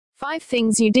5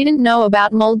 things you didn't know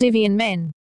about Maldivian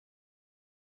men.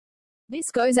 This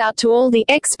goes out to all the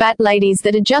expat ladies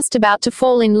that are just about to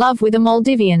fall in love with a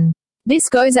Maldivian. This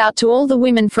goes out to all the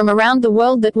women from around the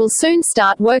world that will soon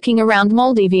start working around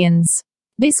Maldivians.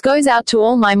 This goes out to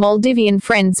all my Maldivian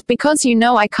friends, because you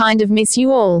know I kind of miss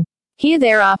you all. Here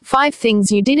there are 5 things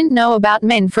you didn't know about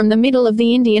men from the middle of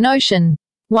the Indian Ocean.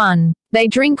 1. They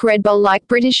drink Red Bull like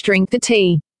British drink the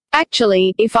tea.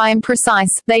 Actually, if I am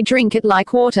precise, they drink it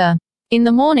like water. In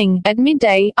the morning, at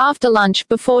midday, after lunch,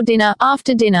 before dinner,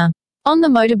 after dinner. On the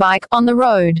motorbike, on the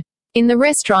road. In the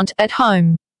restaurant, at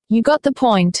home. You got the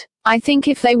point. I think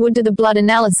if they would do the blood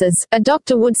analysis, a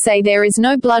doctor would say there is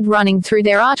no blood running through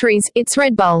their arteries, it's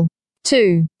Red Bull.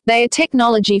 2. They are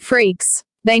technology freaks.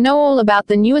 They know all about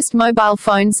the newest mobile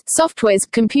phones, softwares,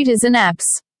 computers and apps.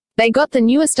 They got the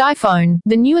newest iPhone,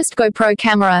 the newest GoPro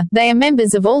camera, they are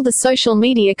members of all the social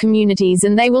media communities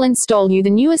and they will install you the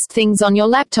newest things on your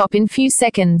laptop in few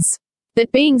seconds.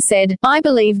 That being said, I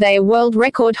believe they are world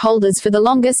record holders for the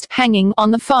longest hanging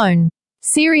on the phone.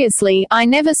 Seriously, I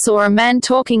never saw a man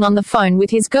talking on the phone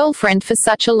with his girlfriend for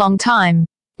such a long time.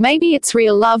 Maybe it's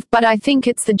real love, but I think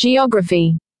it's the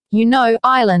geography. You know,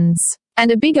 islands.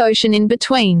 And a big ocean in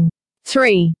between.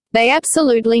 3. They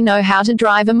absolutely know how to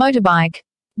drive a motorbike.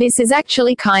 This is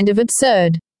actually kind of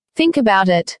absurd. Think about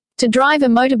it. To drive a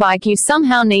motorbike you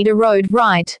somehow need a road,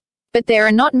 right? But there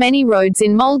are not many roads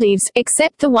in Maldives,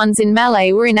 except the ones in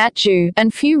Malé or in Atju,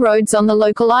 and few roads on the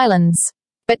local islands.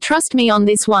 But trust me on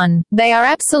this one, they are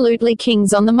absolutely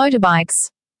kings on the motorbikes.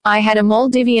 I had a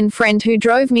Maldivian friend who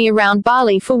drove me around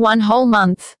Bali for 1 whole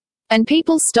month. And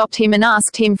people stopped him and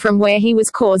asked him from where he was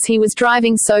cause he was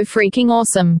driving so freaking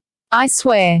awesome. I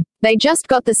swear. They just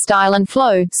got the style and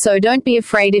flow, so don't be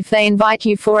afraid if they invite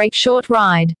you for a short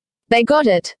ride. They got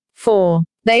it. 4.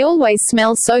 They always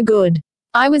smell so good.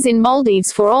 I was in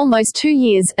Maldives for almost 2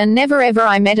 years, and never ever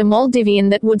I met a Maldivian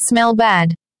that would smell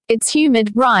bad. It's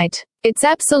humid, right? It's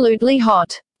absolutely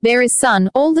hot. There is sun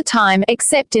all the time,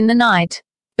 except in the night.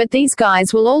 But these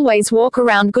guys will always walk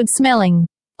around good smelling.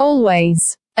 Always.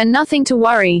 And nothing to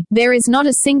worry, there is not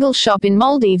a single shop in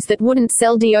Maldives that wouldn't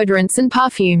sell deodorants and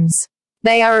perfumes.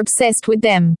 They are obsessed with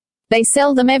them. They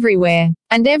sell them everywhere.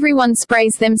 And everyone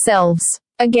sprays themselves.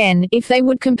 Again, if they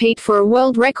would compete for a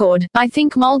world record, I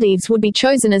think Maldives would be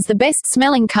chosen as the best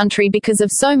smelling country because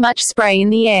of so much spray in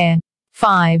the air.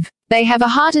 5. They have a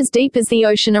heart as deep as the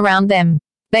ocean around them.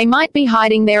 They might be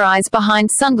hiding their eyes behind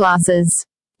sunglasses.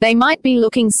 They might be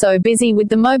looking so busy with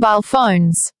the mobile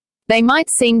phones. They might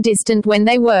seem distant when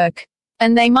they work.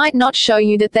 And they might not show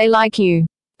you that they like you.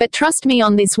 But trust me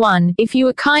on this one, if you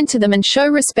are kind to them and show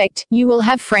respect, you will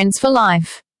have friends for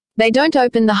life. They don't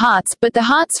open the hearts, but the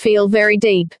hearts feel very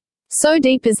deep. So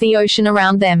deep as the ocean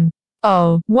around them.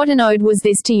 Oh, what an ode was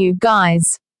this to you, guys.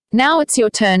 Now it's your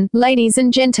turn, ladies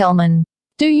and gentlemen.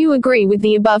 Do you agree with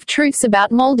the above truths about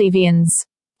Maldivians?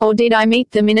 Or did I meet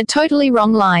them in a totally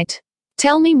wrong light?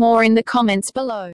 Tell me more in the comments below.